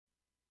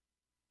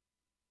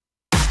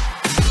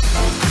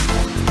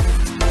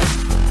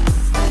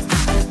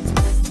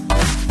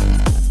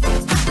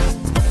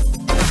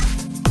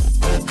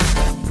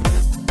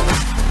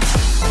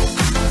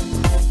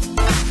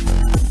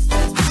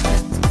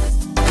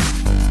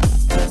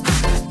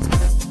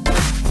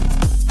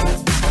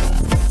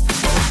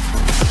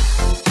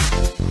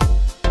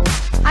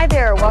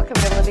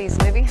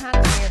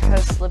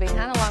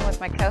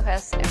my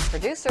co-host and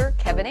producer,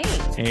 Kevin E.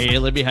 Hey,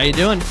 Libby, how you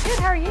doing? Good,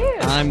 how are you?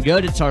 I'm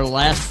good. It's our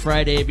last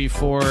Friday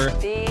before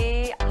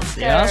the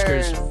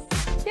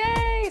Oscars.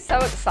 Yay, so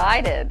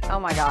excited. Oh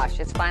my gosh,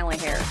 it's finally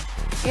here.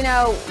 You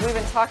know, we've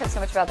been talking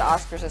so much about the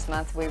Oscars this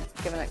month. We've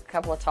given a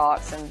couple of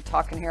talks and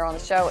talking here on the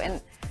show,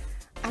 and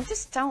I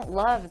just don't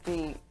love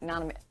the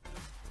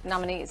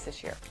nominees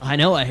this year. I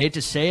know. I hate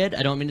to say it.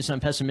 I don't mean to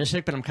sound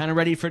pessimistic, but I'm kind of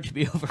ready for it to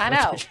be over. I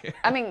know.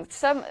 I mean,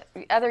 some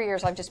other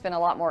years I've just been a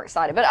lot more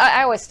excited, but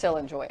I always still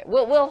enjoy it.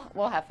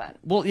 We'll have fun.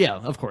 Well, yeah,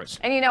 of course.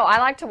 And you know, I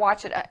like to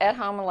watch it at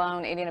home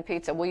alone, eating a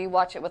pizza. Will you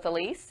watch it with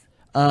Elise?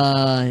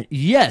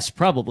 Yes,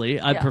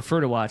 probably. I prefer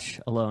to watch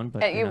alone,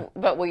 but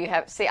But will you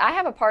have? See, I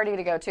have a party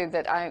to go to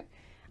that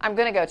I'm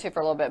going to go to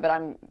for a little bit, but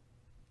I'm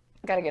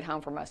got to get home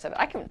for most of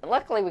it.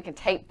 Luckily, we can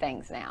tape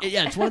things now.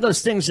 Yeah, it's one of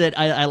those things that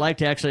I like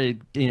to actually,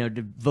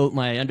 devote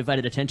my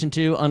undivided attention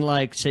to.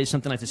 Unlike, say,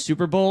 something like the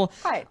Super Bowl,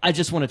 right. I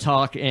just want to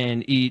talk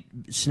and eat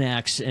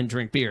snacks and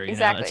drink beer.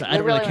 Exactly. I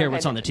don't really care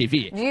what's on the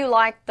TV. Do you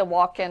like the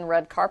walk-in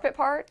red carpet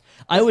part?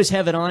 I always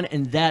have it on,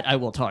 and that I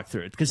will talk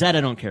through it, because that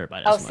I don't care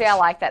about. See, I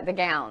like that, the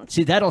gowns.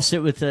 See, that'll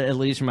sit with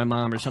Elise or my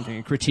mom or something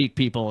and critique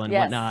people and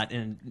whatnot,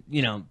 and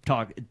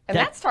talk. And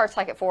that starts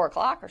like at 4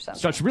 o'clock or something.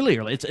 Starts really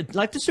early. It's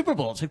like the Super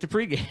Bowl. It's like the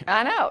pregame.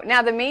 I know.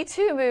 Now the Me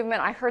Too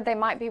movement, I heard they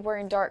might be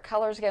wearing dark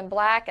colors again,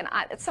 black, and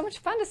it's so much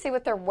fun to see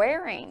what they're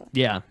wearing.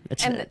 Yeah,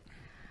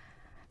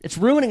 it's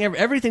ruining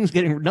everything's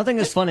getting. Nothing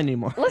is fun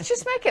anymore. Let's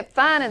just make it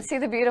fun and see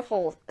the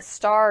beautiful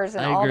stars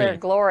and all their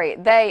glory.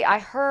 I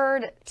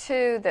heard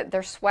too that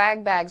their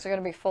swag bags are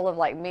going to be full of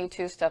like Me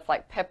Too stuff,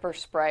 like pepper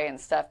spray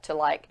and stuff to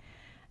like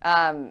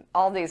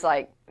all these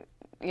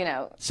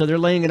So they're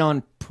laying it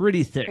on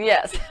pretty thick.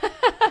 Yes.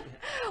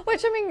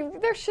 Which, I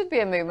mean, there should be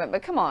a movement,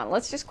 but come on,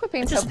 let's just quit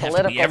being so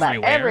political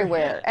about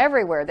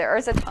everywhere. There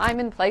is a time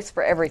and place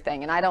for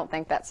everything, and I don't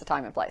think that's the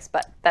time and place,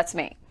 but that's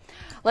me.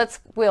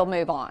 We'll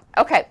move on.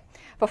 Okay,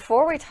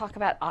 before we talk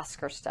about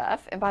Oscar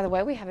stuff, and by the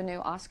way, we have a new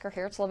Oscar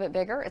here. It's a little bit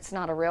bigger. It's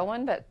not a real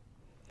one, but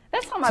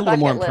that's on my bucket list.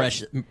 It's a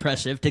little more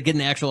impressive to get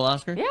an actual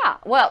Oscar. Yeah,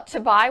 well, to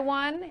buy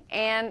one,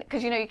 and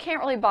because you can't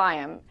really buy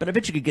them. But I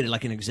bet you could get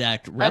like an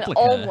exact replica.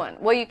 An old one.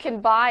 Well, you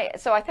can buy.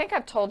 So I think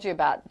I've told you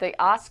about the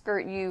Oscar.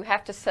 You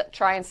have to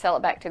try and sell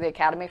it back to the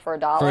Academy for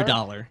 $1. For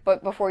 $1.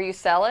 But before you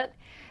sell it.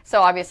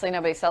 So obviously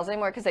nobody sells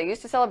anymore because they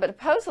used to sell it. But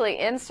supposedly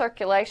in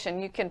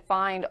circulation, you can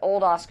find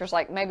old Oscars,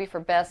 like maybe for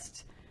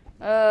best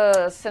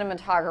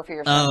cinematography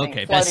or something,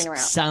 floating best around.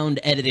 Sound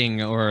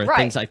editing or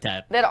things like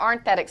that. That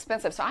aren't that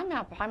expensive. So I'm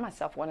going to buy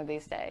myself one of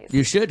these days.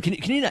 You should. Can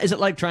you? Is it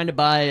like trying to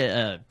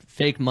buy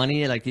fake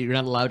money? Like you're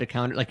not allowed to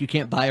count it. Like you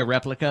can't buy a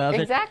replica of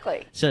it.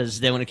 Exactly. Says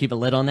they want to keep a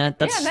lid on that.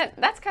 That's kind of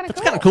cool. That's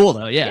kind of cool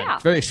though. Yeah.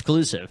 It's very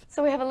exclusive.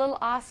 So we have a little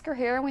Oscar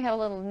here, and we have a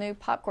little new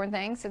popcorn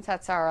thing since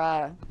that's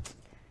our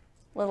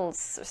little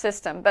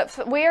system.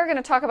 But we are going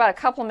to talk about a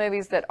couple of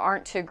movies that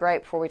aren't too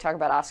great before we talk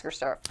about Oscar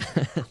stuff.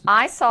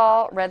 I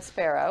saw Red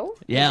Sparrow.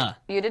 Yeah.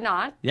 You did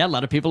not? Yeah, a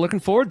lot of people looking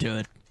forward to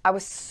it. I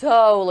was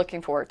so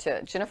looking forward to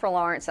it. Jennifer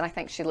Lawrence, and I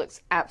think she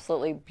looks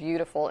absolutely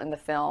beautiful in the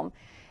film.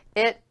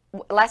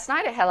 Last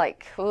night it had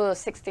like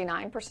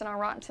 69% on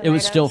Rotten Tomatoes. It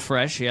was still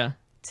fresh, yeah.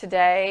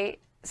 Today,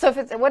 so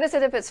what is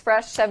it if it's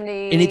fresh?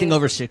 70? Anything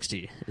over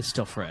 60 is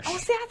still fresh. Oh,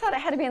 see, I thought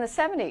it had to be in the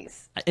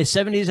 70s.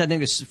 70s, I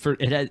think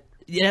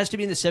it has to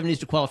be in the 70s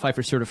to qualify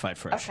for certified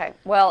fresh. Okay.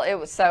 Well, it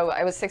was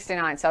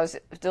 69. So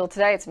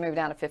today it's moved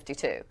down to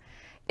 52.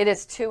 It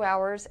is 2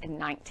 hours and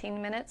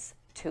 19 minutes.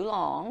 Too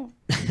long.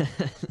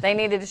 They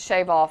needed to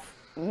shave off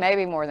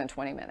maybe more than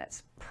 20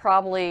 minutes,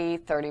 probably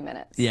 30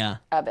 minutes. Yeah.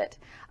 Of it.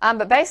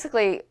 But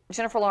basically,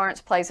 Jennifer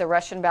Lawrence plays a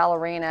Russian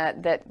ballerina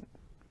that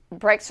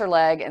breaks her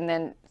leg, and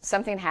then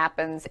something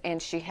happens,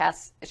 and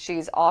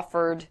she's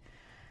offered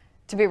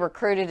to be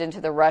recruited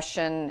into the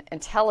Russian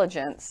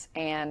intelligence,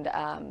 and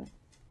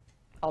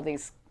all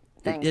these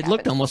things. It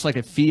looked almost like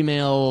a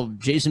female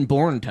Jason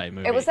Bourne type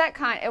movie. It was that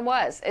kind. It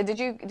was.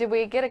 Did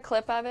we get a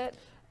clip of it?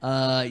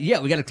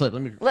 Yeah, we got a clip.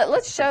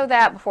 Let's show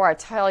that before I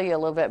tell you a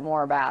little bit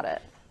more about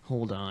it.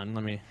 Hold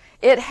on,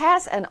 It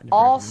has an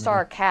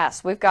all-star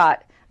cast. We've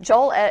got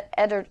Joel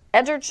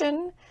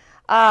Edgerton.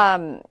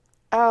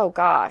 Oh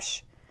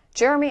gosh,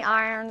 Jeremy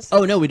Irons.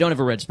 Oh no, we don't have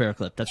a Red Sparrow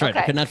clip. That's right. Okay.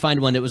 I could not find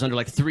one that was under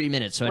like 3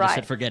 minutes, so I just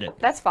said forget it.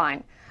 That's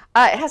fine.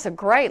 It has a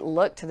great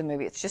look to the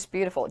movie. It's just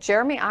beautiful.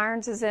 Jeremy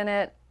Irons is in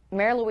it.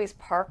 Mary Louise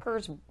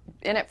Parker's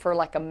in it for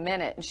like a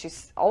minute, and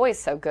she's always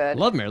so good.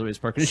 Love Mary Louise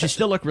Parker. Does she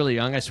still look really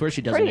young? I swear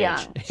she doesn't pretty age.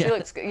 Young. She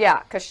looks good.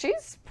 Yeah, because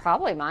she's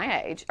probably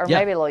my age, or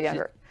maybe a little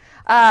younger.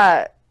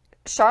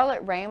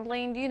 Charlotte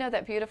Rampling, do you know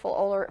that beautiful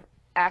older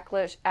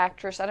actress?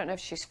 I don't know if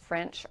she's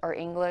French or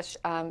English.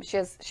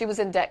 She was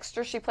in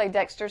Dexter. She played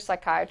Dexter's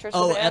psychiatrist.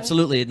 Oh,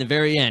 absolutely, at the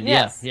very end.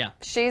 Yes. Yeah.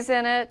 She's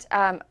in it.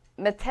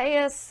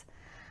 Matthias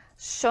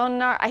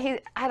Schoenaar,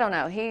 I don't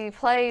know. He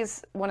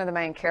plays one of the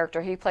main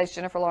characters. He plays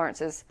Jennifer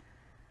Lawrence's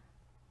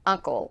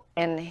uncle,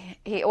 and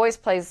he always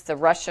plays the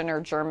Russian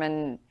or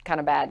German kind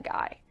of bad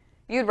guy.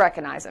 You'd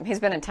recognize him. He's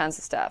been in tons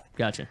of stuff.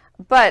 Gotcha.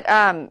 But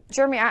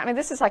Jeremy, I mean,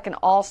 this is like an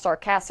all-star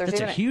cast. It's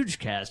a huge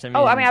cast.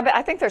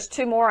 I think there's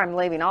two more I'm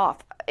leaving off.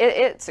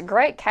 It's a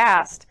great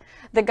cast.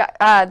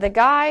 The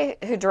guy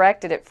who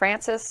directed it,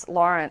 Francis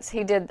Lawrence,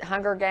 he did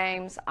Hunger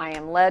Games, I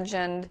Am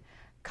Legend,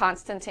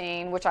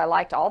 Constantine, which I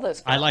liked all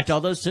those films. I liked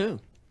all those too.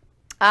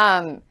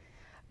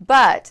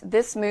 But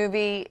this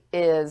movie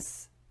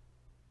is,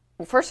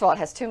 well, first of all, it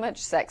has too much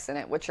sex in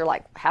it, which you're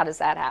like, how does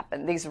that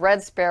happen? These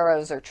Red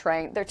Sparrows are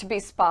trained, they're to be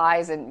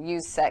spies and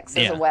use sex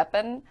as a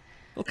weapon.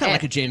 Well, kind of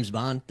like a James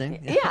Bond thing.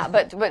 Yeah,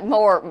 but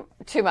more,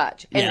 too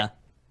much. And yeah.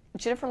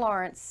 Jennifer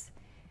Lawrence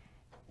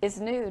is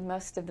nude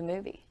most of the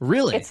movie.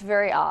 Really? It's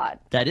very odd.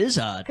 That is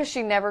odd. Because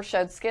she never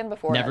showed skin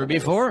before. Never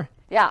before?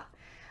 Yeah.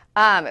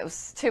 It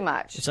was too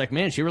much. It's like,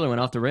 man, she really went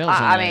off the rails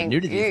on the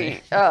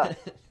nudity thing.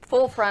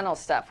 Full frontal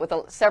stuff with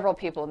several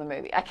people in the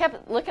movie. I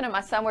kept looking at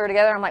my son. We were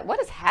together. I'm like, what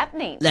is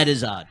happening? That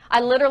is odd.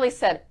 I literally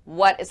said,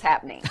 what is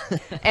happening?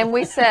 And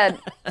we said,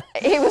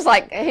 he was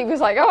like,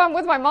 oh, I'm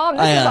with my mom.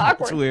 This is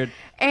awkward. It's weird.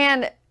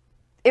 And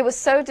it was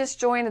so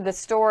disjointed, the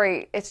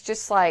story. It's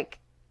just like,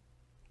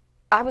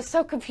 I was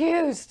so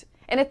confused.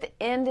 And at the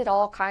end, it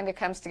all kind of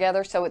comes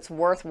together, so it's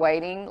worth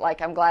waiting. Like,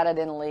 I'm glad I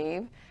didn't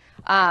leave.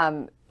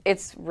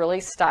 It's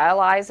really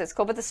stylized. It's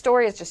cool, but the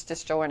story is just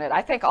disjointed.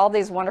 I think all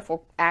these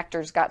wonderful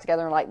actors got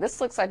together and like, this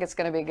looks like it's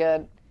going to be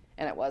good,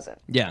 and it wasn't.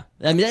 Yeah.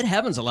 I mean, that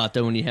happens a lot,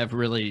 though, when you have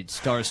really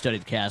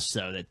star-studded casts,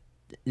 though, that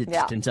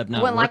it ends up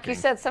not working. Like you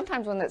said,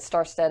 sometimes when it's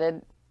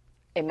star-studded,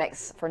 it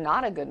makes for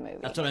not a good movie.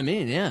 That's what I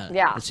mean, yeah.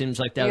 Yeah. It seems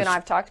like that you and I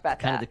have talked about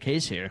kind of the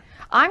case here.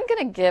 I'm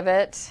going to give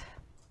it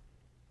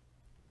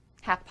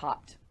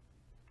half-popped.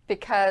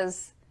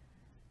 Because,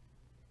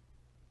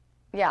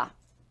 yeah.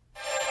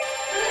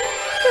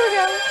 Here we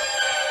go.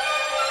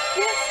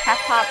 Yes,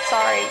 half-pop,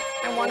 sorry.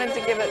 I wanted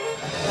to give it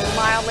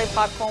mildly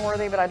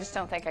popcorn-worthy, but I just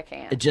don't think I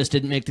can. It just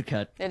didn't make the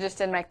cut. It just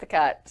didn't make the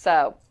cut.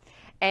 So,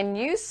 and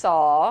you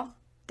saw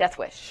Death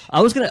Wish.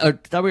 I was going to,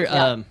 thought we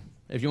were,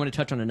 if you want to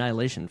touch on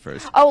Annihilation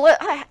first. Oh,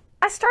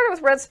 I started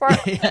with Red Sparrow.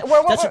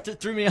 That's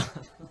what threw me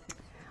off.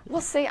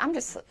 Well, see, I'm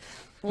just...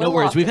 No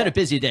worries. We've had a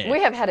busy day. We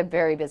have had a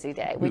very busy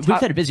day. We've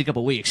had a busy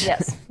couple weeks.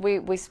 Yes.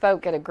 We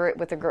spoke at a group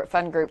with a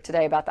fun group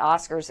today about the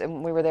Oscars,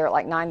 and we were there at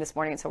like 9 this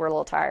morning, so we're a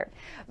little tired.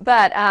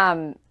 But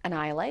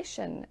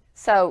Annihilation.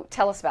 So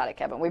tell us about it,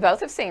 Kevin. We both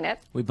have seen it.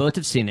 We both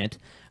have seen it.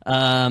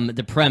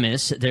 The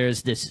premise,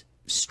 there's this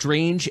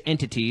strange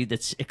entity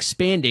that's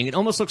expanding. It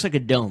almost looks like a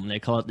dome. They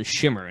call it the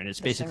Shimmer, and it's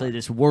basically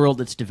this world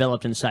that's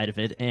developed inside of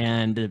it.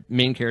 And the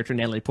main character,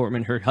 Natalie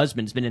Portman, her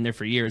husband's been in there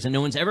for years, and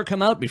no one's ever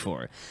come out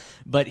before.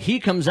 But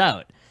he comes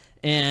out,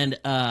 and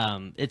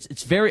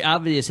it's very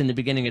obvious in the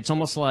beginning. It's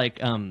almost like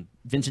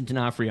Vincent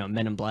D'Onofrio on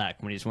Men in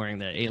Black when he's wearing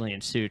the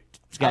alien suit.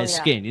 This guy's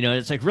skin, you know,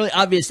 it's like really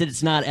obvious that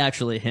it's not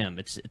actually him.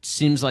 It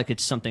seems like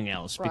it's something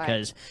else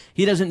because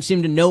he doesn't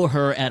seem to know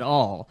her at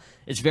all.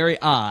 It's very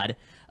odd.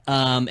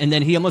 And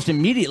then he almost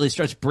immediately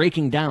starts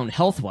breaking down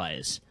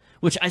health-wise,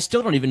 which I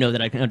still don't even know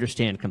that I can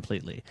understand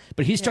completely.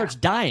 But he starts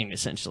dying,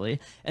 essentially,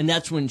 and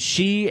that's when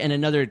she and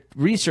another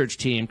research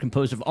team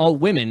composed of all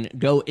women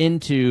go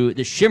into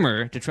the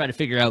Shimmer to try to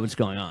figure out what's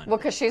going on. Well,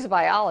 because she's a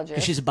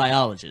biologist. She's a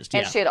biologist,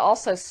 and she had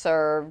also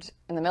served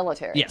in the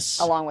military.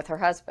 Yes. Along with her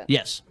husband.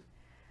 Yes.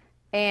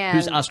 And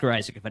who's Oscar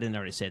Isaac, if I didn't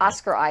already say that.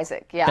 Oscar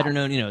Isaac, yeah. Better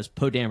known, as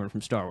Poe Dameron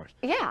from Star Wars.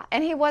 Yeah,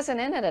 and he wasn't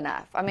in it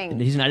enough. I mean...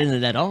 He's not in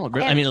it at all.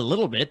 I mean, a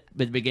little bit,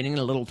 but at the beginning and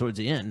a little towards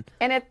the end.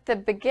 And at the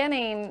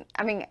beginning,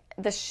 I mean,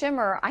 The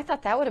Shimmer, I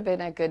thought that would have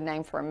been a good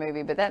name for a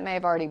movie, but that may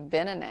have already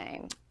been a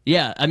name.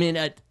 Yeah, I mean...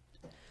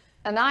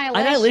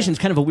 Annihilation's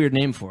kind of a weird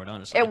name for it,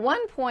 honestly. At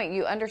one point,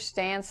 you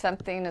understand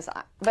something is...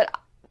 But,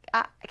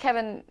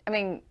 Kevin, I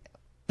mean...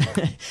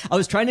 I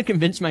was trying to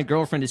convince my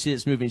girlfriend to see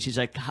this movie, and she's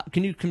like,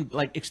 can you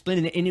explain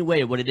in any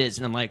way what it is?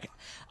 And I'm like,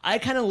 I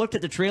kind of looked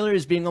at the trailer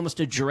as being almost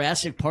a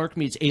Jurassic Park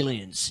meets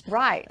Aliens.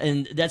 Right.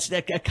 And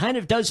that kind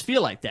of does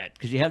feel like that,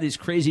 because you have these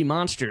crazy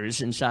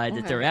monsters inside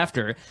that they're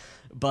after,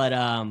 but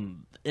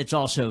it's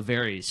also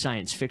very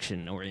science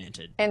fiction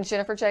oriented. And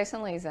Jennifer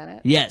Jason Leigh's in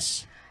it.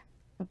 Yes.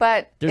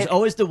 But there's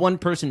always the one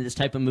person in this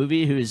type of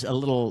movie who's a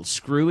little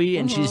screwy,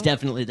 and she's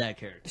definitely that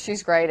character.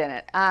 She's great in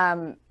it.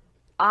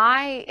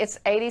 It's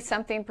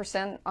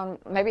 80-something% on,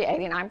 maybe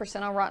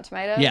 89% on Rotten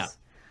Tomatoes. Yeah.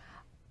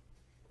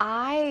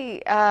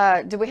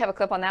 Do we have a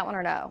clip on that one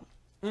or no?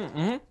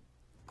 Mm-hmm.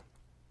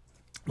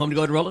 Want me to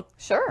go ahead and roll it?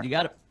 Sure. You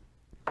got it.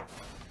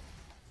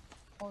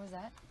 What was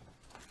that?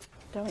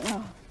 Don't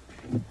know.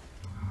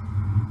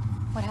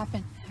 What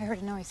happened? I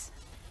heard a noise.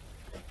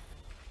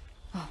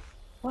 Oh,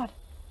 what?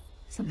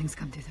 Something's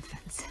come through the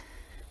fence.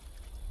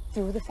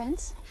 Through the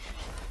fence?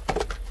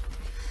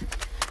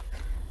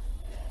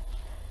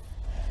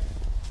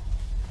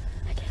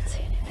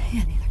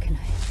 Yeah, neither can I.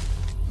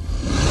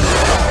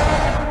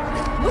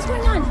 What's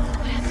going on?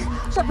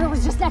 Shepard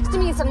was just next to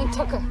me and something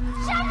took her.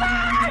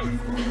 Shepard!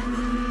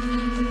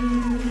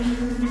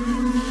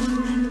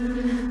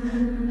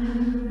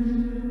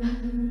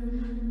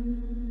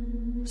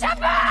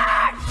 Shepard!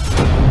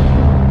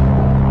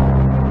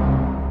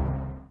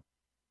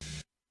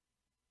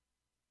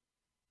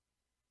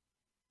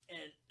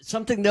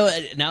 Something, though,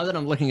 now that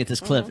I'm looking at this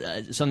clip,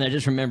 something I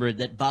just remembered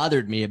that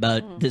bothered me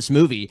about this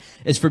movie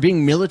is for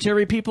being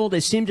military people, they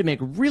seem to make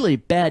really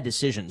bad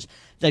decisions.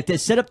 Like, they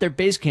set up their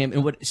base camp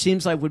in what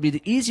seems like would be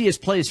the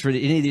easiest place for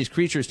any of these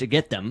creatures to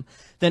get them.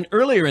 Then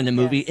earlier in the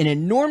movie, an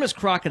enormous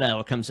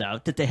crocodile comes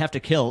out that they have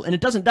to kill, and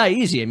it doesn't die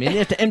easy. I mean, they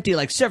have to empty,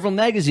 like, several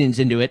magazines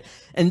into it,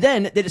 and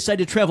then they decide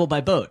to travel by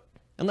boat.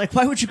 I'm like,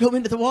 why would you go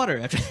into the water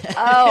after that?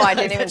 Oh, I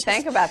didn't even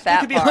think about that. There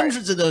could be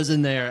hundreds of those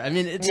in there. I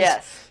mean, it's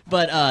just,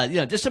 but you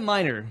know, just a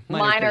minor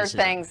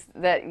things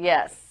that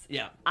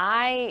Yeah.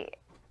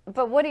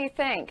 But what do you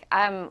think?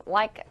 I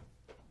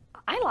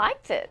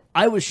liked it.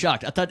 I was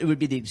shocked. I thought it would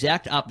be the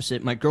exact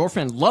opposite. My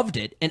girlfriend loved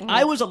it, and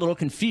I was a little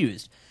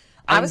confused.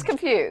 I was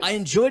confused. I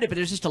enjoyed it, but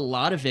there's just a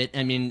lot of it.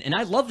 I mean, and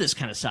I love this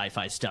kind of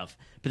sci-fi stuff.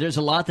 But there's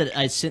a lot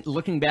that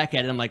looking back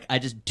at it, I'm like, I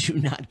just do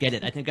not get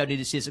it. I think I need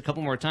to see this a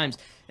couple more times.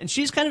 And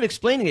she's kind of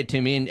explaining it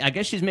to me, and I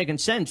guess she's making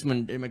sense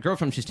when my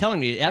girlfriend, she's telling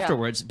me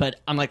afterwards. But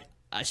I'm like,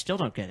 I still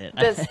don't get it.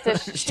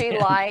 Does she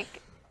like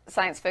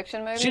science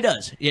fiction movies? She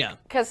does, yeah.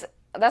 Because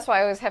that's why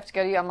I always have to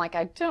go to you. I'm like,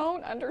 I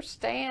don't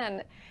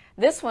understand.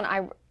 This one,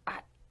 I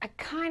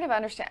kind of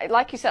understand.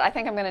 Like you said, I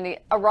think I'm going to need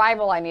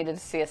Arrival. I needed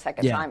to see a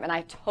second time, and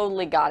I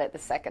totally got it the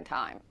second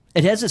time.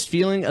 It has this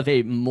feeling of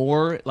a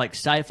more like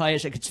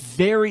sci-fi-ish. Like, it's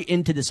very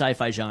into the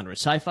sci-fi genre.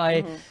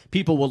 Sci-fi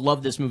people will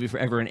love this movie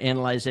forever and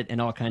analyze it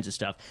and all kinds of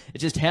stuff. It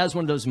just has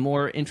one of those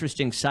more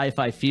interesting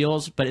sci-fi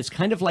feels, but it's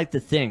kind of like The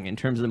Thing in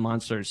terms of the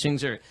monsters.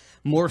 Things are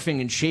morphing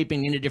and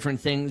shaping into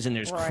different things, and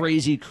there's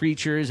crazy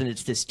creatures, and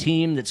it's this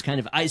team that's kind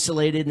of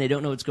isolated, and they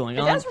don't know what's going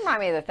on. It does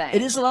remind me of The Thing.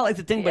 It is a lot like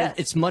The Thing, but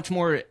it's much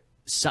more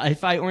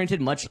sci-fi oriented,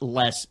 much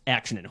less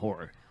action and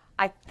horror.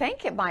 I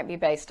think it might be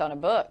based on a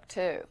book,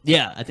 too.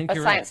 Yeah, I think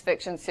you're right. A science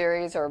fiction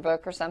series or a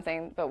book or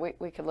something, but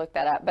we could look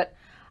that up. But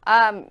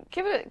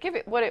give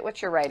it.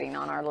 What's your rating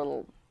on our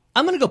little...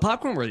 I'm going to go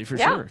popcorn worthy for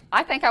sure.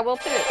 I think I will,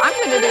 too. I'm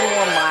going to do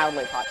more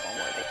mildly popcorn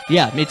worthy.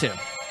 Yeah, me too.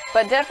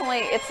 But definitely,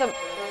 it's a...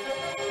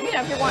 You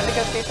know, if you're wanting to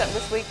go see something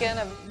this weekend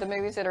of the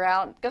movies that are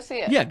out, go see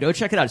it. Yeah, go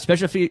check it out.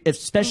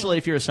 Especially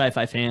if you're a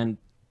sci-fi fan,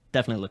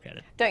 definitely look at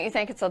it. Don't you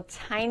think it's a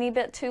tiny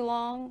bit too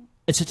long?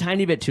 It's a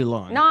tiny bit too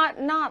long.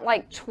 Not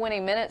like 20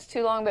 minutes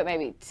too long, but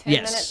maybe 10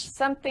 minutes.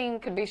 Something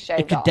could be shaved off.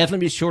 It could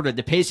definitely be shorter.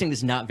 The pacing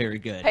is not very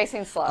good.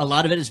 Pacing's slow. A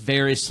lot of it is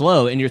very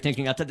slow, and you're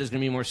thinking, I thought there's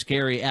going to be more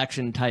scary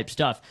action type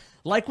stuff.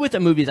 Like with a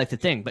movie like The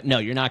Thing, but no,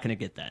 you're not going to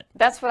get that.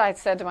 That's what I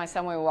said to my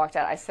son when we walked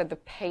out. I said the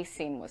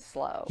pacing was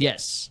slow.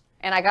 Yes.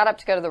 And I got up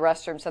to go to the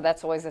restroom, so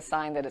that's always a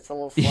sign that it's a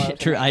little slow.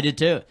 True, I did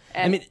too.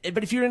 And, I mean,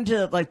 but if you're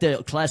into like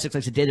the classics,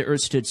 like The Day the Earth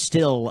Stood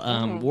Still,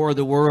 War of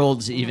the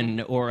Worlds,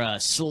 even, or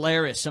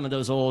Solaris, some of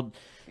those old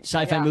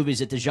sci-fi movies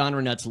that the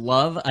genre nuts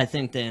love, I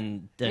think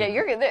then there's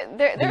going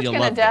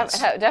to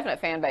have a definite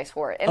fan base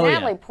for it. And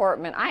Natalie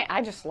Portman,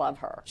 I just love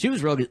her. She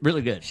was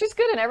really good. She's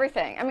good in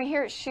everything. I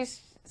mean,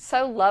 she's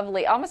so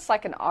lovely, almost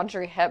like an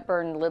Audrey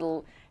Hepburn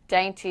little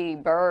dainty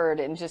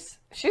bird, and just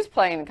she's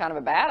playing kind of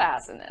a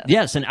badass in this.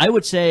 Yes, and I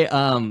would say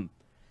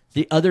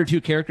the other two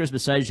characters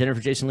besides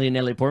Jennifer Jason Leigh and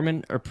Natalie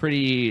Portman are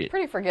pretty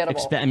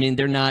forgettable. I mean,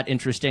 they're not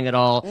interesting at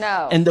all.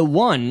 No. And the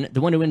one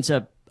who ends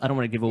up, I don't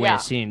want to give away a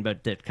scene,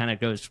 but that kind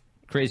of goes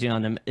crazy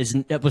on them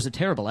was a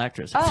terrible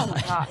actress. Oh my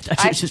gosh,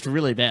 she was just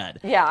really bad.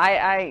 Yeah,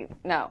 I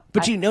know.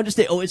 But you notice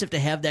they always have to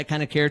have that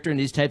kind of character in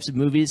these types of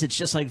movies. It's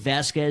just like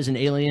Vasquez and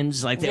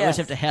Aliens. Like they always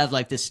have to have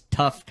like this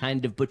tough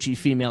kind of butchy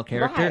female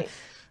character. Right.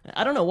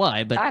 I don't know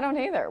why, but I don't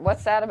either.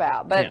 What's that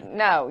about? But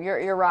no,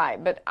 you're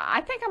right. But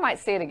I think I might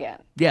see it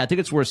again. Yeah, I think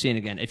it's worth seeing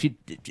again.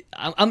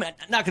 I'm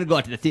not going to go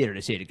out to the theater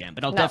to see it again,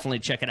 but I'll definitely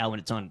check it out when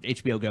it's on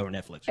HBO Go or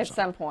Netflix or at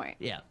some point.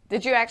 Yeah.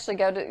 Did you actually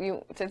go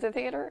to the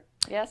theater?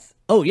 Yes.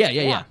 Oh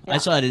yeah. I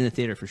saw it in the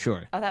theater for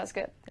sure. Oh, that was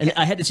good. And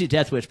I had to see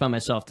Death Wish by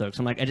myself though, because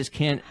I'm like, I just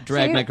can't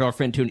drag my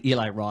girlfriend to an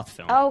Eli Roth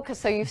film. Oh,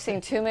 so you've seen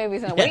 2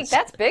 movies in a week.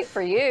 That's big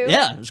for you.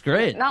 Yeah, it was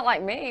great. Not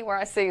like me, where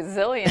I see a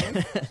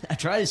zillion. I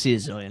try to see a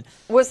zillion.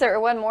 Was there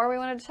one more we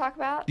wanted to talk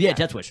about? Yeah,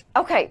 Death Wish.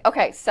 Okay.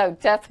 So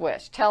Death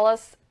Wish. Tell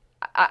us.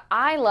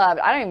 I loved.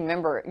 I don't even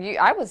remember.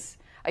 I was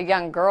a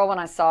young girl when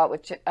I saw it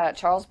with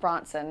Charles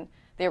Bronson,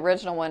 the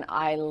original one.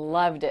 I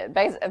loved it.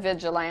 A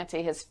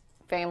vigilante. His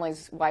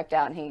family's wiped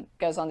out, and he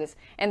goes on this.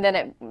 And then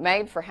it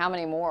made for how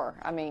many more?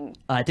 I mean,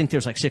 I think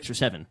there's like 6 or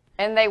 7.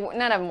 And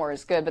none of them were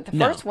as good. But the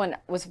first one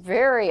was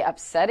very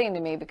upsetting to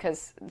me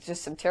because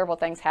just some terrible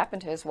things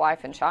happened to his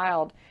wife and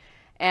child,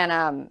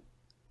 and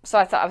so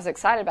I was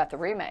excited about the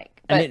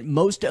remake. But, I mean,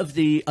 most of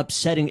the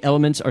upsetting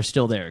elements are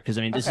still there because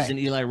I mean, this is an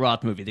Eli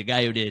Roth movie. The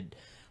guy who did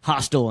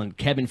Hostel and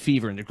Cabin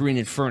Fever and The Green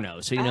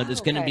Inferno. So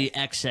there's going to be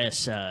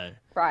excess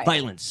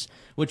violence,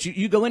 which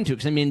you go into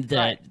because I mean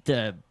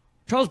the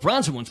Charles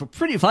Bronson ones were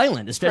pretty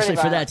violent, especially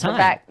for that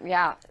time.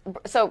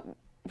 So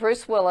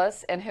Bruce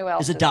Willis and who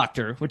else? Is a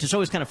doctor, which is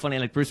always kind of funny.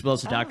 Like Bruce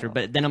Willis is a doctor,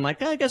 but then I'm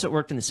like, I guess it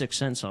worked in The Sixth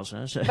Sense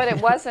also. So. But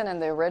it wasn't in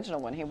the original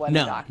one. He wasn't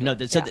a doctor. No.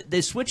 So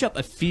they switch up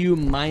a few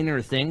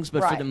minor things,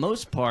 but for the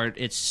most part,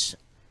 it's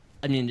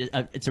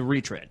a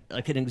retread,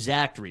 like an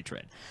exact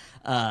retread.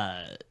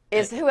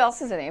 Who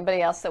else is in it?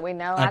 Anybody else that we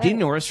know? Dean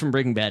Norris from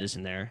Breaking Bad is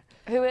in there.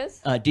 Who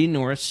is? Dean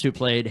Norris, who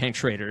played Hank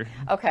Schrader.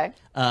 Okay.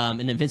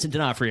 And then Vincent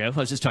D'Onofrio, who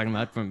I was just talking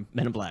about from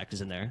Men in Black,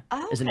 is in there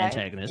as an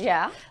antagonist.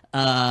 Yeah.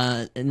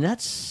 And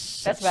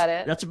that's about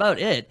it. That's about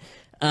it.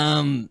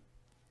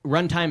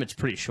 Runtime, it's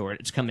pretty short.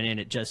 It's coming in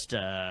at just,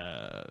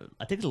 I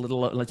think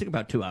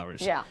about 2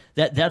 hours. Yeah.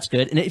 That's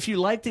good. And if you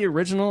like the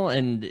original,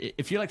 and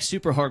if you like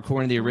super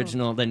hardcore in the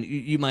original, then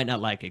you might not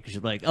like it because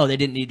you're like, oh, they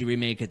didn't need to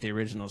remake it. The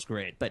original's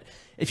great. But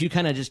if you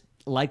kind of just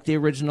like the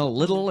original a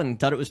little and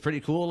thought it was pretty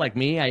cool, like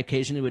me, I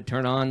occasionally would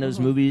turn on those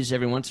movies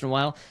every once in a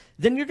while,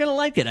 then you're going to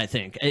like it, I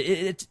think.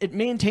 It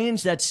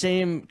maintains that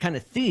same kind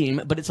of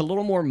theme, but it's a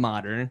little more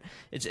modern.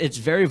 It's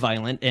very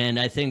violent, and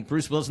I think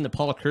Bruce Willis and the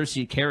Paul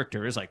Kersey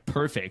character is like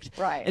perfect.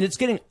 Right. And it's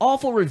getting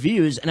awful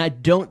reviews, and I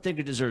don't think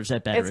it deserves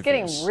that bad reviews. It's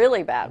getting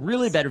really bad.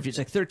 Really bad reviews,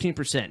 like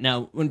 13%.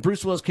 Now, when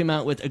Bruce Willis came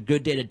out with A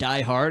Good Day to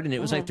Die Hard, and it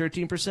was like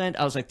 13%,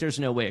 I was like, there's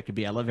no way it could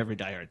be. I love every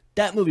Die Hard.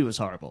 That movie was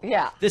horrible.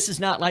 Yeah. This is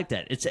not like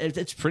that.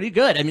 It's pretty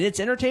good. I mean, it's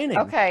entertaining.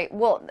 Okay,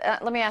 well,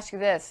 let me ask you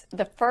this.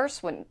 The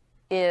first one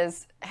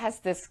has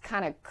this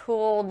kind of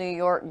cool New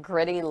York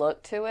gritty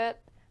look to it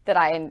that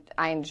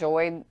I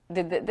enjoyed.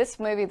 This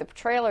movie, the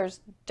trailers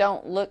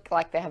don't look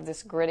like they have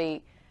this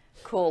gritty,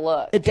 cool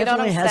look. It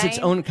definitely has its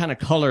own kind of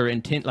color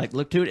and tint, like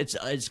look to it.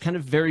 It's kind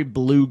of very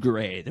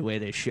blue-gray the way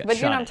they shot it. But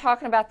you know, I'm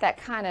talking about that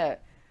kind of,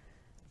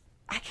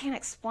 I can't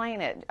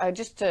explain it.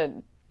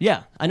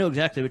 Yeah, I know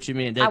exactly what you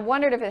mean. I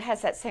wondered if it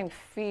has that same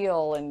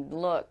feel and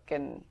look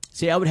and...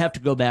 See, I would have to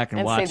go back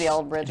and watch see the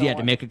old original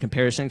to make a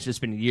comparison because it's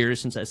been years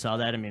since I saw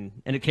that. I mean,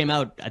 and it came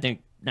out, I think,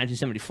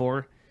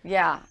 1974.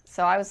 Yeah,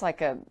 so I was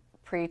like a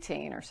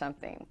preteen or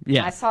something.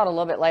 Yeah. I saw it a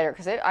little bit later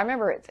because I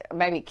remember it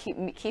maybe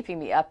keeping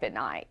me up at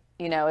night,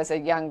 you know, as a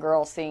young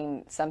girl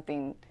seeing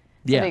somebody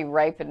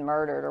raped and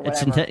murdered or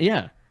whatever.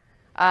 Yeah.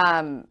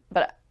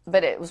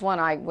 But it was one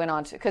I went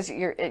on to, because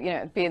you're, you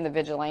know, being the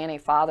vigilante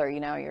father, you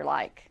know, you're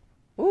like,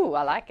 ooh,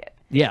 I like it.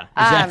 Yeah,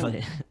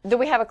 exactly. Do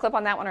we have a clip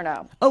on that one or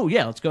no? Oh,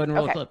 yeah, let's go ahead and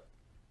roll a clip.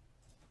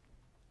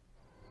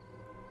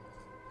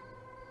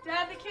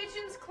 Dad, the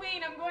kitchen's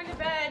clean. I'm going to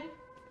bed.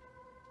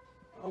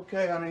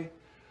 Okay, honey.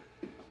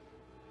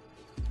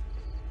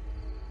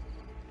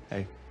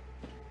 Hey,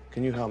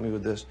 can you help me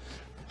with this?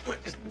 Move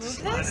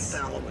Slide this? it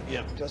down a little bit.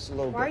 Yeah, just a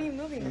little bit. Why are you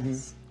moving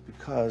this?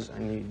 Because I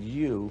need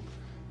you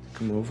to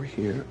come over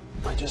here.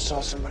 I just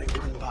saw somebody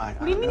run by.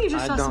 What do you mean you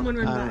just saw someone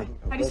run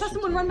by? I just saw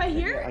someone run by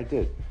here? I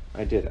did.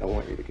 I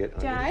want you to get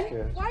under the Dad,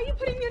 stairs. why are you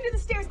putting me under the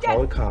stairs? Dad,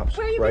 Call the cops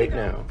where are you right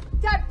gonna go? now.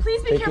 Dad,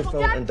 please be Take careful.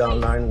 your phone Dad, and dial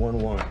please.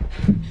 911.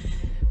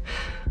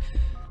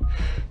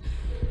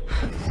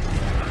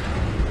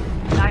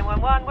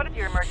 911, what is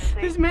your emergency?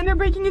 There's men, they're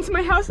breaking into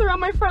my house. They're on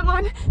my front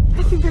lawn.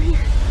 I think they're here.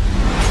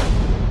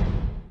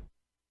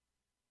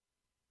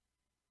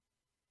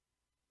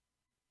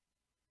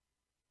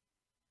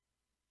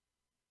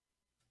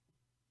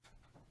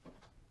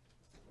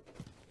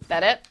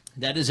 That it?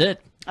 That is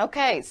it.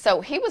 Okay,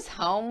 so he was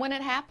home when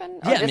it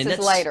happened? Or Yeah, I this mean, is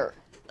that's- later?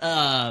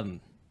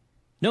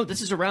 No,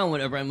 this is around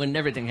when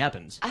everything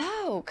happens.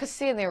 Oh, because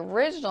see, in the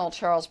original,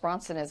 Charles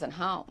Bronson isn't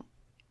home.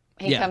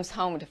 He Yeah. comes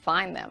home to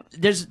find them.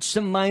 There's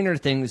some minor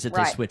things that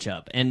they Right. switch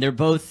up, and they're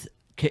both...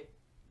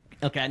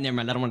 Okay, never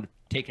mind. I don't want to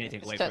take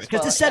anything away from it. don't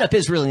Because the spoil it, setup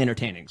is really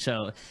entertaining.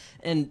 So,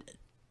 and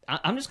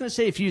I'm just going to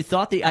say, if you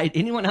thought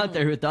anyone out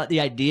there who thought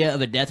the idea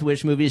of a Death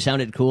Wish movie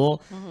sounded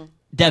cool,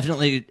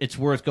 definitely it's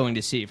worth going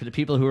to see. For the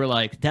people who are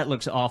like, that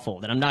looks awful,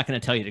 then I'm not going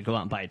to tell you to go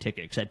out and buy a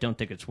ticket because I don't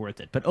think it's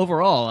worth it. But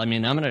overall, I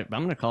mean, I'm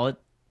gonna call it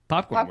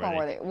popcorn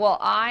worthy. Well,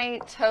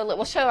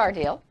 we'll show our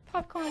deal.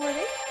 Popcorn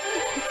worthy.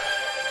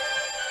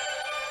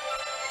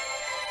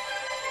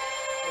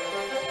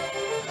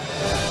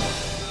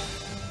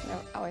 That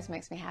always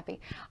makes me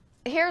happy.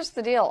 Here's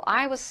the deal.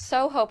 I was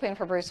so hoping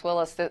for Bruce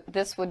Willis that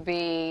this would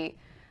be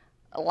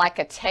like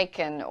a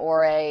Taken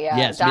or a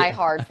Die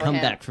Hard for him. A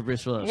comeback for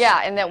Bruce Willis.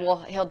 Yeah, and that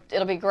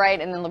it'll be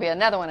great, and then there'll be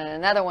another one and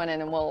another one,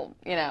 and then we'll,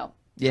 you know,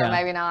 Yeah. so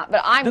maybe not.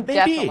 But I'm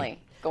definitely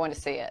going to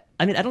see it.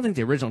 I mean, I don't think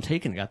the original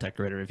Taken got that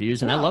great of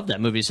reviews, and I love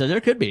that movie, so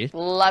there could be.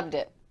 Loved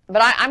it.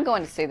 But I'm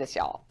going to see this,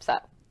 y'all. So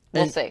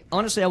we'll see.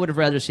 Honestly, I would have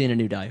rather seen a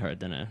new Die Hard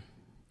than a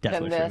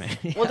Death Wish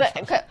remake. Well,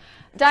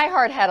 Die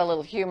Hard had a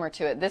little humor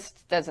to it. This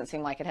doesn't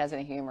seem like it has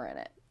any humor in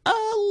it. A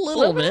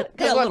little bit.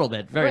 Yeah, a little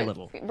bit. Very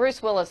little.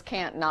 Bruce Willis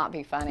can't not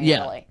be funny,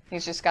 Yeah. really.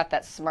 He's just got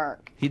that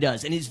smirk. He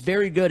does, and he's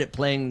very good at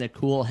playing the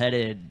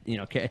cool-headed, you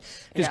know, because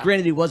Yeah.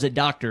 granted he was a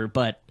doctor,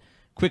 but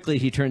quickly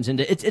he turns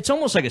into, it's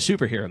almost like a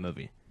superhero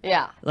movie.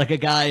 Yeah. Like a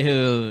guy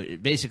who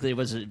basically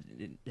was a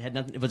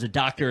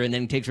doctor and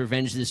then takes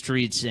revenge to the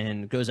streets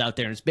and goes out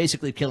there and is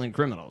basically killing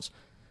criminals.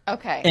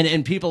 Okay.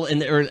 And people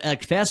are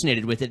like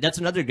fascinated with it. That's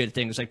another good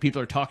thing. It's like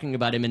people are talking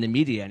about him in the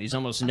media, and he's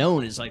almost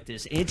known as like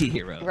this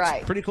anti-hero. Right.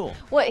 It's pretty cool.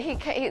 Well,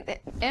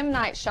 M.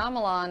 Night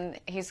Shyamalan,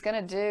 he's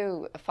going to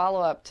do a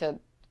follow-up to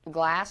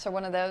Glass or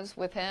one of those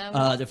with him.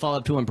 The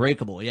follow-up to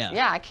Unbreakable, yeah.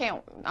 Yeah,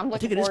 I'm I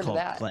looking think it is forward to called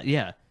that. Glass.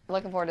 Yeah.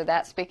 Looking forward to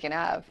that. Speaking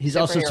of, He's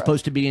also superheroes.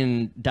 supposed to be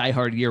in Die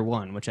Hard Year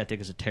One, which I think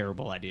is a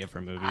terrible idea for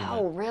a movie.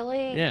 Oh,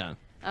 really? Yeah.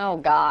 Oh,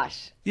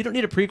 gosh. You don't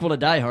need a prequel to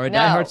Die Hard. No.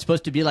 Die Hard's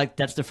supposed to be like,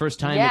 that's the first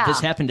time that Yeah. this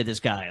happened to this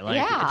guy. Like,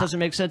 Yeah. it doesn't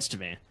make sense to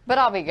me. But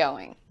I'll be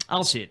going.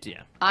 I'll see it,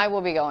 yeah. I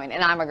will be going,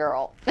 and I'm a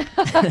girl.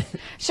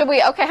 Should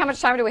we? Okay, how much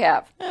time do we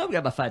have? We got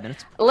about 5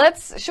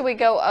 minutes. Should we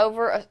go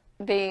over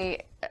the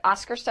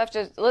Oscar stuff?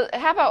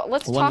 How about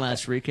let's One talk.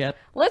 last recap.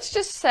 Let's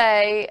just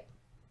say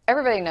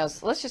everybody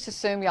knows. Let's just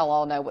assume y'all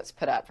all know what's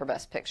put up for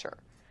Best Picture.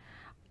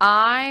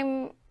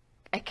 Kevin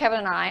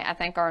and I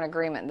think, are in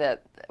agreement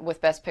that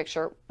with Best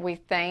Picture, we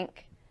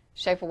think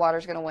Shape of Water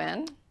is going to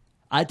win.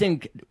 I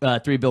think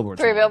Three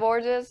Billboards. Three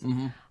Billboards is?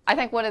 Mm-hmm. I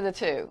think one of the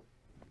two.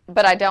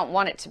 But I don't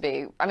want it to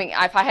be. I mean,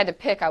 if I had to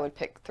pick, I would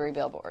pick Three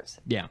Billboards.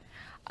 Yeah.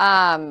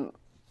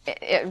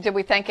 Did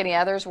we think any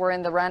others were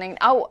in the running?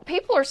 Oh,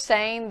 people are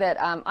saying that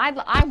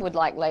I would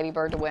like Lady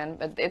Bird to win,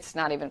 but it's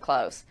not even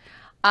close.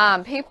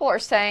 People are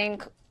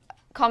saying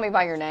Call Me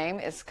By Your Name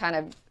is kind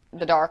of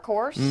the dark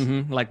horse.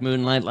 Mm-hmm. Like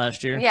Moonlight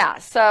last year. Yeah,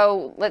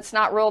 so let's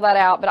not rule that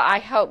out, but I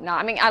hope not.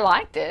 I mean, I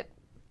liked it,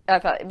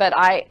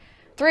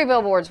 Three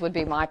Billboards would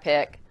be my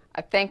pick.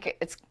 I think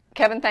it's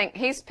Kevin.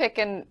 He's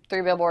picking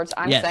Three Billboards.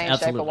 I'm Yes, saying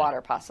absolutely. Shape of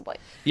Water, possibly.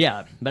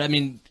 Yeah, but I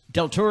mean,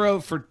 Del Toro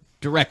for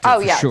director. Oh,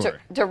 for yeah.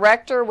 sure.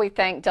 Director, we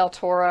think Del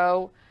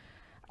Toro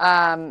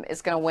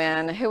is going to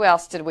win. Who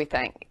else did we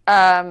think?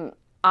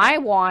 I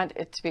want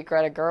it to be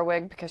Greta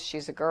Gerwig because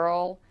she's a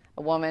girl,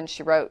 a woman.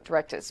 She wrote,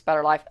 directed It's a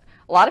Better Life.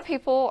 A lot of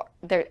people,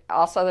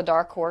 also the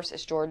dark horse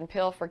is Jordan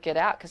Peele for Get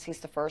Out because he's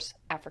the first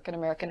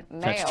African-American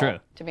male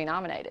to be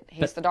nominated.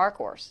 He's the dark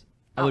horse.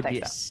 I would be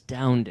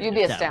astounded. You'd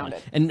be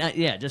astounded. And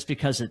just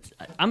because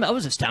I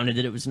was astounded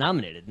that it was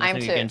nominated. I'm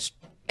too. Against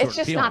it's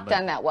just Peele, not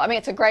done that well. I mean,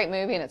 it's a great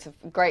movie and it's a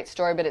great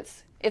story, but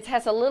it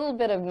has a little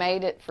bit of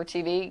made it for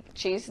TV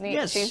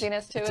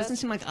cheesiness to it. It doesn't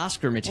seem like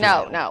Oscar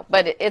material. No,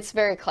 but it's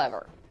very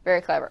clever.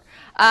 Very clever.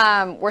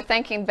 We're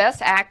thinking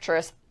Best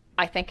Actress.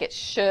 I think it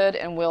should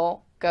and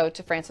will go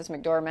to Frances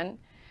McDormand.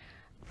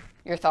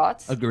 Your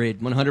thoughts? Agreed.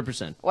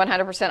 100%.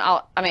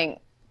 100%.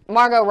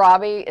 Margot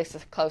Robbie is a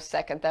close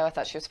second, though. I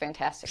thought she was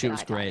fantastic. She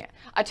was great.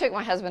 I took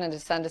my husband and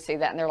his son to see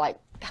that, and they're like,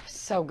 that was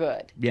so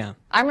good. Yeah.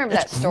 I remember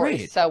that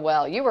story so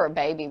well. You were a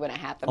baby when it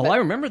happened. I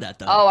remember that,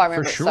 though. Oh, I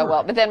remember for it sure. so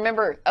well. But then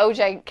remember,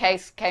 O.J.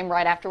 case came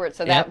right afterwards,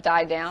 so that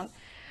died down.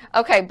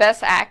 Okay,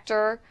 Best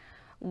Actor.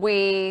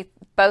 We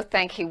both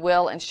think he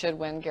will and should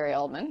win Gary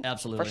Oldman.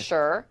 Absolutely. For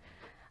sure.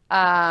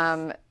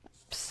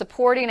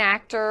 Supporting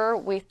Actor,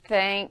 we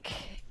think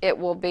it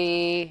will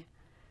be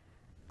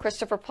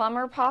Christopher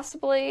Plummer,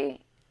 possibly.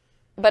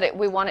 But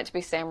we want it to be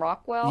Sam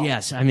Rockwell.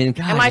 Yes, I mean,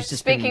 God. Am I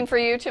speaking for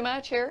you too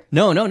much here?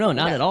 No, not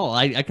at all.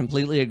 I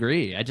completely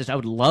agree. I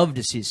would love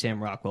to see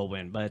Sam Rockwell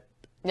win, but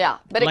yeah,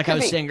 but like I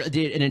was saying,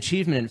 an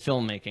achievement in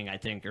filmmaking, I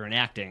think, or in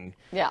acting.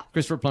 Yeah,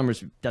 Christopher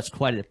Plummer's that's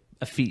quite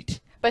a feat.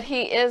 But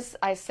he is,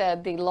 I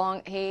said,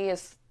 he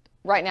is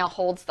right now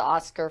holds the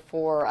Oscar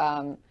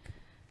for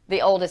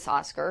the oldest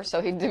Oscar,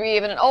 so he'd be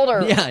even an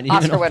older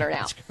Oscar winner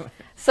now.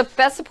 So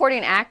Best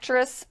Supporting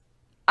Actress.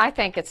 I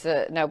think it's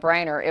a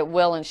no-brainer. It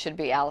will and should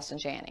be Allison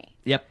Janney.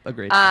 Yep,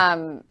 agreed.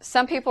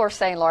 Some people are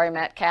saying Laurie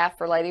Metcalf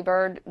for Lady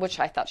Bird, which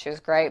I thought she was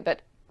great,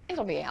 but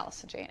it'll be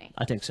Allison Janney.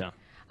 I think so.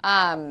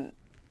 Timothée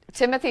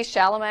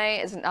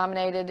Chalamet is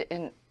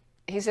nominated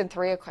he's in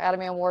 3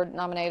 Academy Award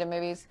nominated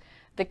movies.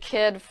 The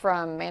kid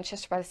from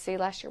Manchester by the Sea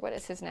last year, what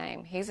is his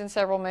name? He's in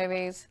several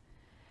movies.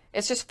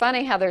 It's just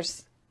funny how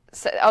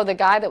the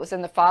guy that was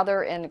in The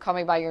Father in Call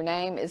Me By Your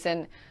Name is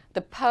in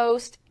The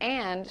Post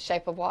and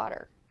Shape of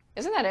Water.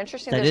 Isn't that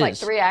interesting? There's like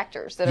 3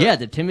 actors that are... Yeah,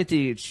 the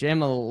Timothée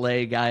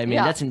Chalamet guy. I mean,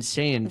 that's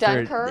insane.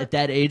 Dunkirk. At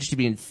that age to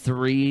be in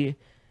 3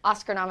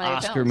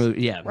 Oscar-nominated films.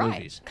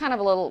 Movies. Kind of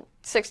a little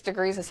 6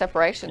 degrees of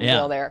separation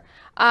deal there.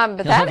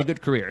 But He'll have a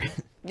good career.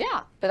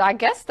 Yeah, but I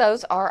guess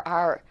those are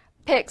our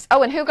picks.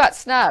 Oh, and who got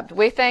snubbed?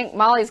 We think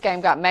Molly's Game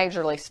got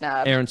majorly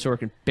snubbed. Aaron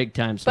Sorkin, big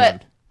time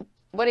snubbed. But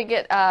what did he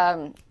get?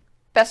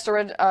 Best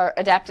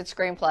Adapted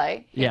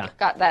Screenplay. He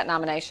got that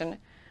nomination.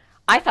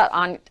 I thought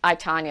I,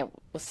 Tonya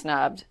was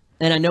snubbed.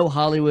 And I know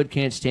Hollywood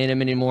can't stand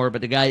him anymore,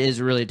 but the guy is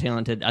really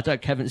talented. I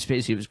thought Kevin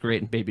Spacey was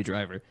great in Baby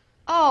Driver.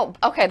 Oh,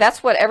 okay.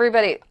 That's what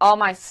all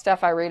my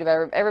stuff I read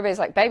about, everybody's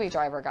like, Baby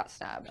Driver got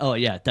snubbed. Oh,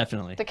 yeah,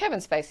 definitely. The Kevin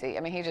Spacey, I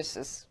mean, he just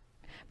is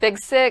Big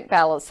Sick,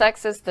 Battle of the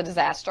Sexes, The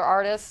Disaster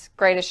Artist,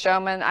 Greatest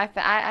Showman. I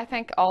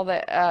think all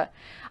the,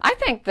 I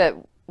think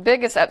the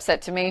biggest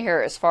upset to me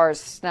here as far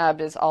as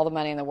snubbed is All the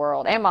Money in the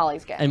World and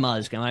Molly's Game. And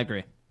Molly's Game, I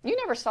agree. You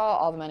never saw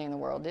All the Money in the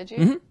World, did you?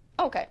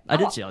 Mm-hmm. Okay. I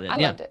did see all that, I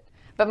loved it.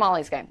 But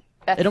Molly's Game.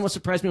 It almost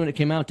surprised me when it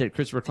came out that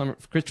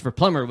Christopher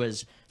Plummer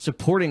was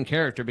supporting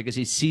character because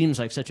he seems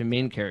like such a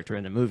main character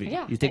in the movie.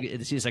 Yeah. You think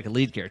he's like a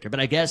lead character. But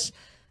I guess,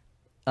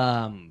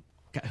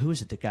 who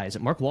is it, the guy? Is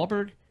it Mark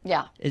Wahlberg?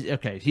 Yeah.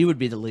 Okay, he would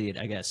be the lead,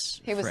 I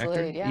guess. He was the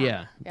actor. lead, yeah.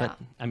 Yeah, but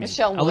I mean,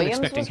 Michelle I wasn't Williams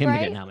expecting was him great.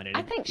 to get nominated.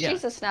 I think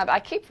she's a snub. I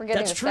keep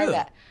forgetting to say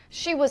that.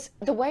 She was,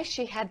 the way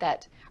she had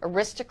that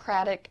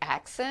aristocratic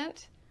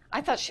accent,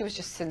 I thought she was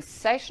just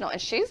sensational.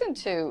 And she's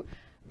into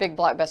big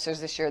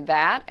blockbusters this year,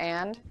 that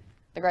and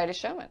The Greatest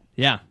Showman.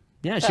 Yeah.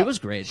 Yeah, she was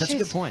great. That's a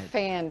good point.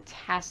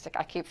 Fantastic.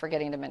 I keep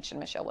forgetting to mention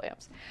Michelle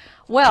Williams.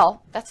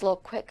 Well, that's a little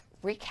quick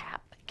recap.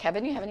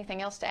 Kevin, you have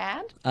anything else to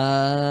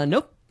add?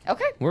 Nope.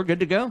 Okay. We're good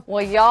to go.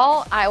 Well,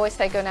 y'all, I always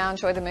say go now,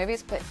 enjoy the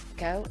movies, but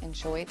go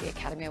enjoy the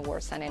Academy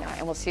Awards Sunday night.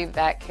 And we'll see you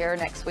back here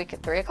next week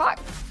at 3 o'clock.